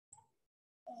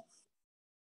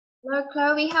Hello,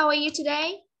 Chloe. How are you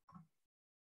today?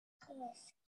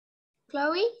 Yes.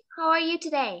 Chloe, how are you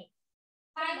today?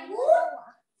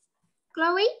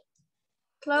 Chloe?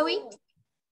 Chloe?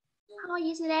 How are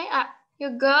you today?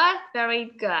 You're good?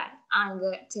 Very good. I'm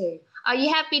good too. Are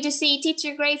you happy to see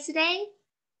Teacher Grace today?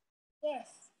 Yes.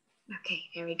 Okay,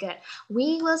 very good.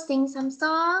 We will sing some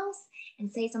songs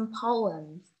and say some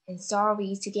poems and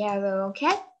stories together,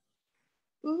 okay?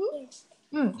 Yes.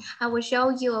 I will show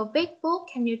you a big book.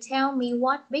 Can you tell me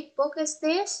what big book is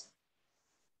this?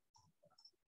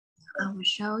 I will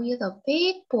show you the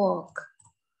big book.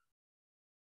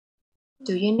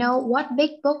 Do you know what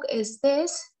big book is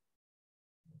this?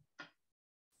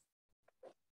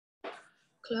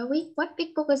 Chloe, what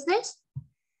big book is this?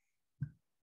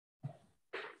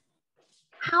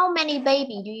 How many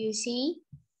baby do you see?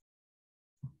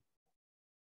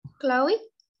 Chloe,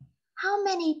 how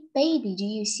many baby do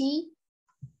you see?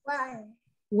 One.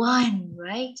 One,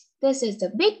 right? This is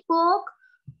the big book,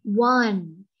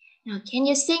 one. Now, can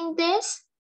you sing this?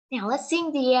 Now, let's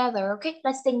sing together, okay?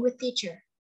 Let's sing with teacher.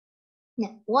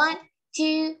 Now, 1,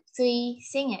 2, 3,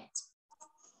 sing it.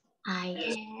 I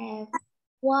have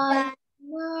one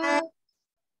mouth.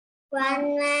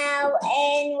 One mouth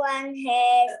and one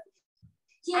head.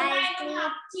 I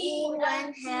sleep in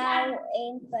one house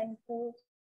and one food.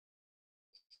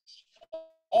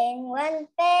 In one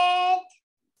bed.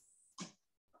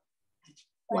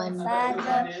 One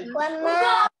father, one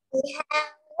mother. We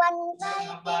have one baby,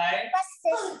 one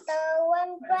sister,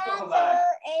 one brother,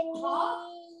 and me.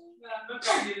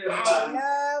 I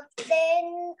love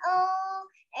them all,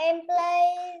 and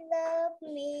play love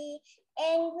me,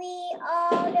 and we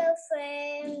are the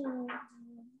friends.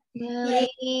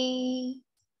 Lily.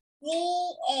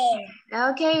 The end.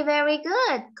 Okay, very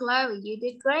good. Chloe, you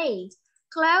did great.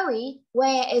 Chloe,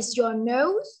 where is your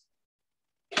nose?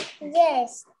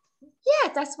 Yes. Yeah,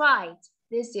 that's right.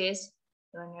 This is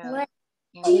your nose.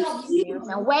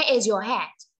 Now, where is your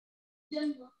hat?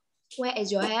 Where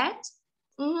is your hat?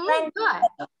 Good.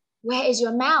 Where is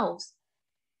your mouth?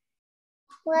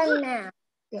 One mouth.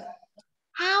 Good.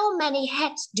 How many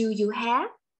hats do you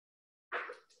have?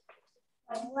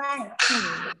 One.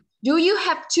 Do you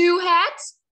have 2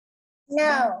 hats?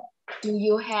 No. Do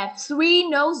you have 3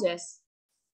 noses?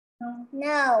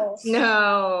 No.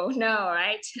 No,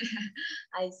 right?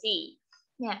 I see.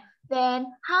 Yeah. Then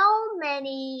how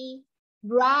many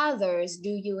brothers do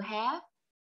you have?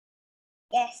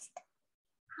 Yes.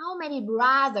 How many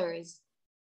brothers?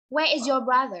 Where is your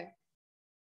brother?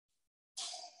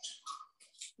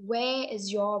 Where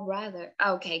is your brother?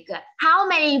 Okay, good. How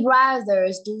many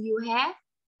brothers do you have?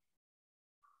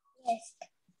 Yes.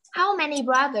 How many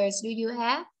brothers do you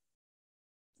have?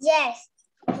 Yes.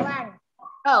 One.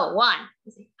 Oh, 1.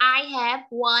 I have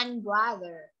 1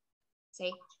 brother.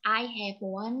 Say, I have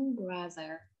 1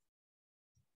 brother.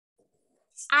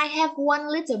 I have 1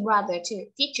 little brother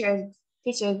too. Teacher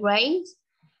Grace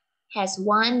has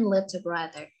 1 little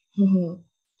brother.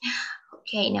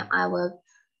 Okay, now I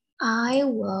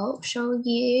will show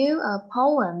you a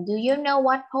poem. Do you know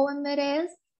what poem it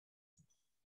is?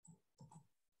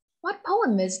 What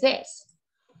poem is this?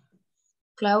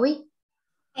 Chloe?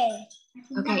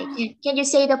 Okay, can you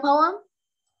say the poem?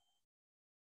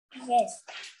 Yes.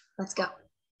 Let's go.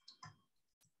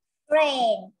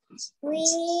 Friends.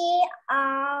 We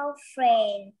are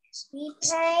friends. We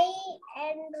play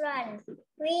and run.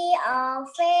 We are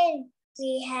friends.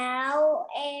 We have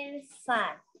and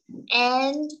fun.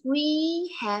 And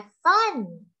we have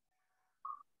fun.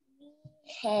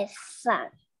 Have fun.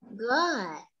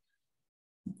 Good.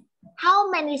 How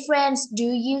many friends do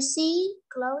you see,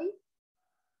 Chloe?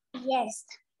 Yes.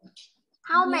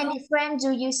 How many friends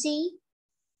do you see?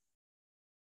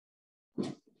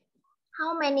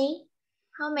 How many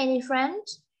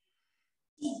friends?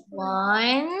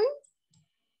 1,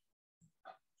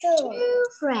 2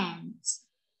 friends.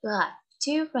 Good,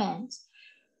 2 friends.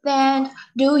 Then,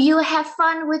 do you have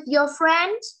fun with your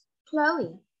friends,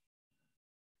 Chloe?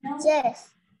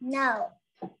 Yes. No.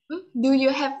 Do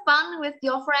you have fun with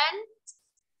your friends?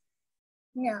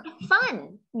 No.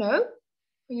 Fun? No?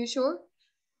 Are you sure?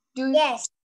 Yes.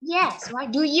 Yes,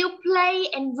 right. Do you play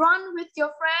and run with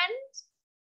your friends?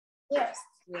 Yes.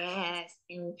 Yes,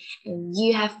 and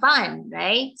you have fun,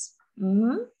 right?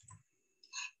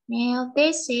 Now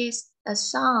this is a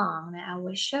song. Now I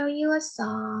will show you a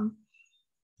song.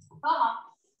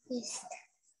 Yes.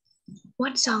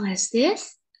 What song is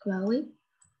this, Chloe?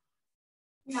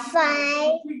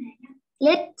 5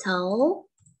 little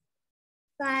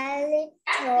elephants.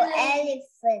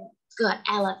 Good,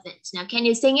 elephant. Now can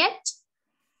you sing it?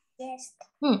 Yes.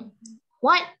 1,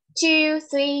 2,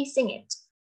 3, sing it.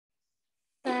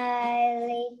 5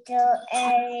 little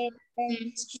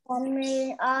elephants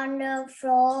jumping on the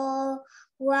floor.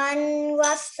 One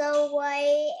walks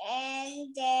away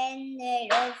and then there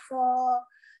are 4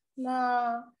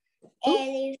 more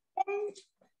elephants.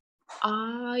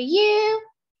 Are you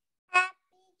Happy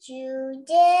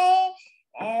today?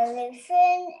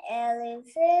 Elephant,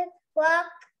 elephant,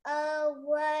 walk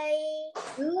away.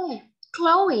 good?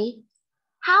 Chloe,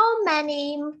 how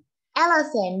many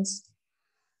elephants?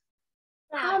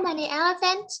 How many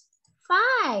elephants?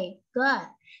 5. Good.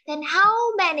 Then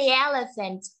how many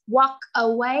elephants walk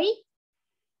away?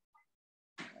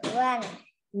 1.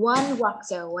 1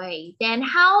 walks away. Then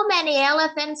how many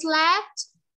elephants left?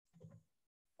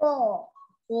 4.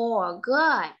 4.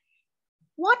 Good.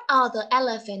 What are the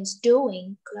elephants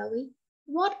doing, Chloe?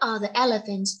 What are the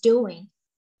elephants doing?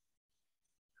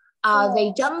 Are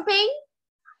they jumping?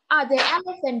 Are the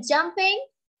elephants jumping?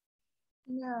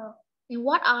 No. And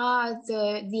what are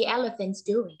the elephants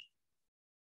doing?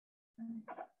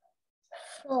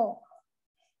 4.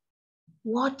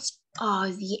 What are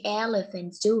the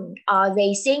elephants doing? Are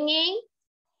they singing?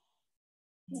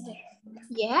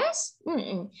 Yes.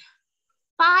 Yes?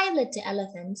 5 little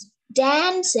elephants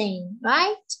dancing,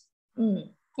 right?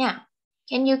 Yeah.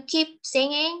 Can you keep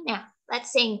singing? Now,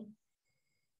 let's sing.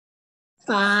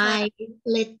 5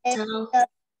 little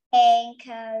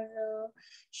Kangaroo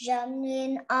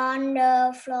jumping on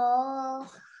the floor.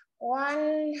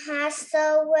 One has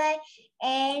away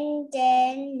and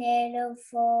then little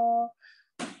 4.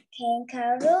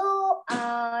 Kangaroo,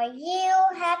 are you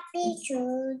happy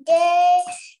today?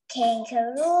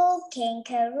 Kangaroo,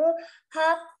 kangaroo,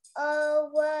 hop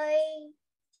away.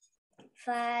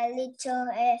 5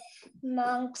 little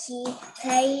monkey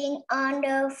playing on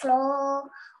the floor.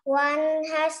 One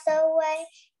has away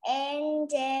and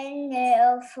then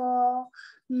there 4.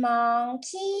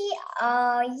 Monkey,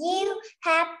 are you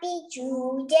happy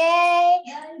today?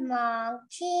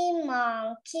 Monkey,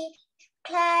 monkey,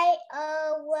 fly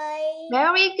away.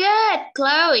 Very good,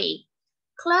 Chloe.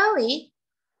 Chloe,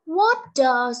 what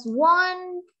does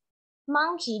one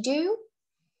monkey do?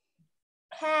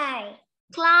 Fly.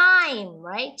 Climb,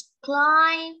 right?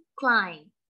 Climb,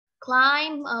 climb.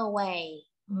 Climb away.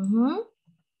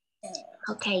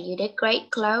 Okay, you did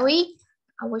great, Chloe.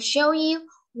 I will show you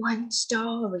one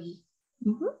story.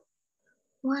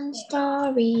 One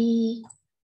story.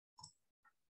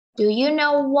 Do you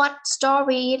know what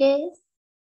story it is?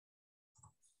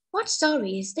 What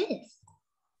story is this?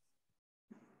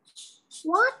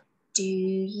 What do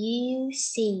you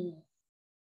see?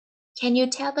 Can you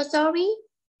tell the story?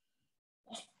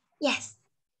 Yes.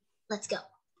 Let's go.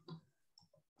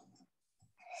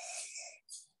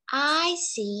 I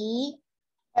see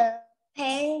The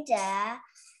panda.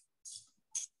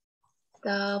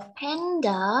 The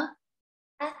panda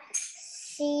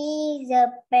See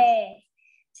the bear.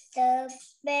 The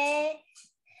bear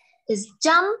is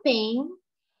jumping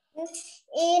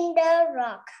in the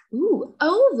rock.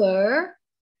 Over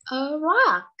a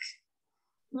rock.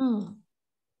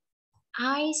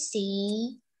 I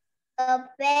see A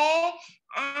bear.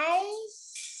 I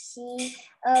see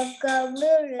a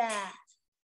gorilla.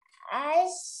 I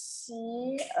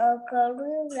see a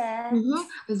gorilla.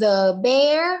 The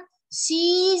bear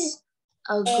sees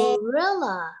a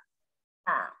gorilla.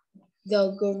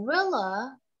 The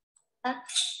gorilla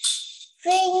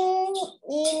Thing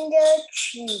in the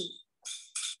tree.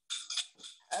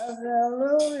 A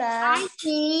gorilla. I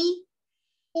see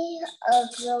A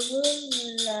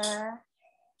gorilla.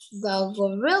 the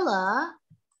gorilla.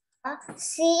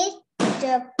 See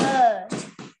the bird.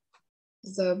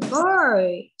 The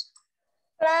bird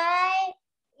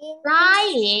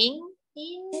Flying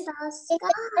in the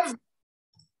sky.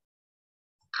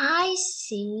 I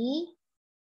see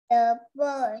the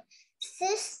bird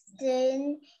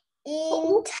sitting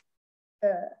in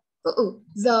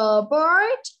the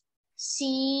bird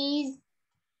sees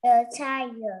the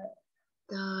tiger.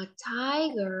 The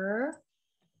tiger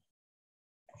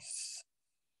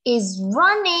is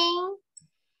running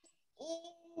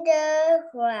In the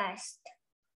grass.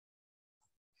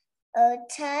 A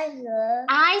tiger.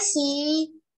 I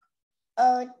see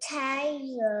A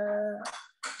tiger.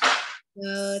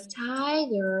 the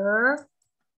tiger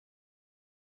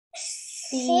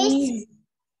Sits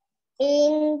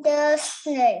in the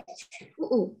snake.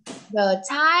 The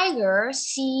tiger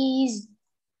sees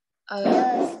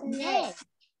a snake.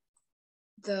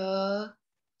 The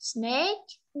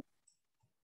snake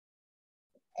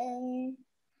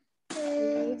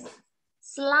is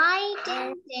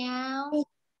sliding down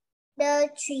the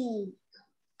tree.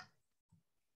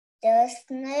 The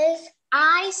snake.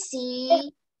 I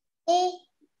see a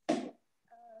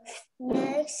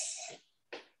Next,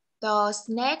 The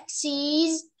snake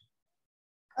sees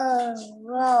a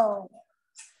roll.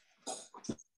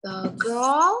 the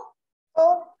girl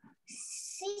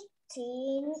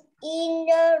Sitting in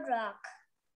the rock.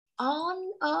 on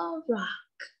a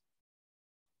rock.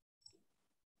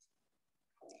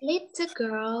 Little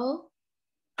girl,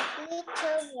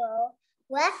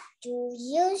 What do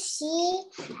you see?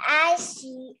 I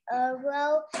see a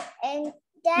roll and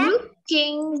that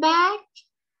looking back.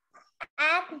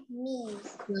 at me.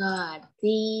 Good.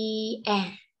 The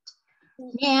end.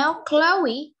 Now,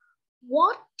 Chloe,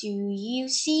 what do you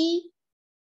see?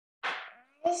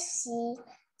 I see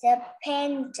the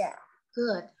panda.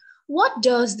 Good. What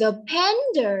does the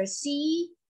panda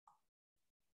see?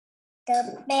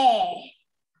 The bear.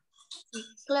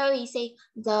 Chloe say,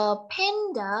 the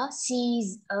panda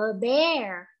sees a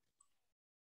bear.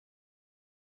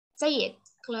 Say it,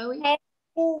 Chloe.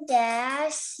 Panda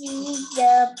see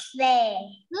the bear.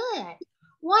 Good.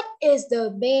 What is the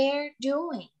bear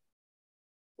doing?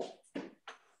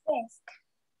 Yes.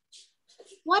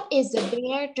 What is the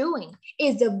bear doing?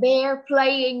 Is the bear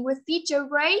playing with Teacher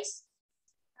Grace?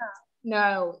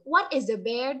 No. What is the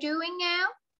bear doing now?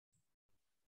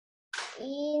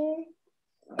 In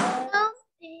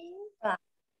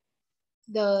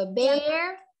The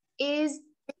bear is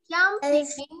jumping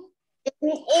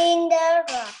in the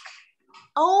rock.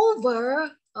 over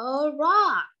a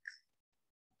rock.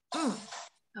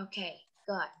 Okay,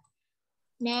 good.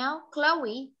 Now,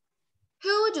 Chloe,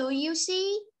 who do you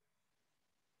see?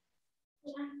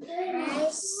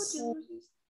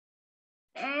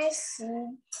 I see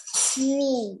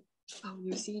me. Oh,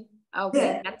 you see?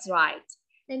 Okay, that's right.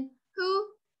 Then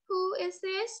who is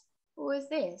this? Who is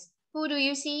this? Who do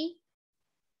you see?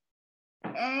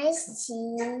 I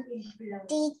see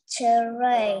Teacher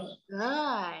Ray.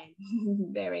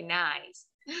 Good. Very nice.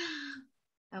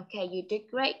 Okay, you did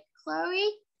great, Chloe.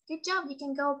 Good job. You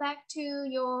can go back to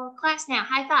your class now.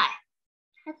 High five.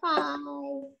 High five.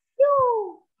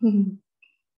 Yoo.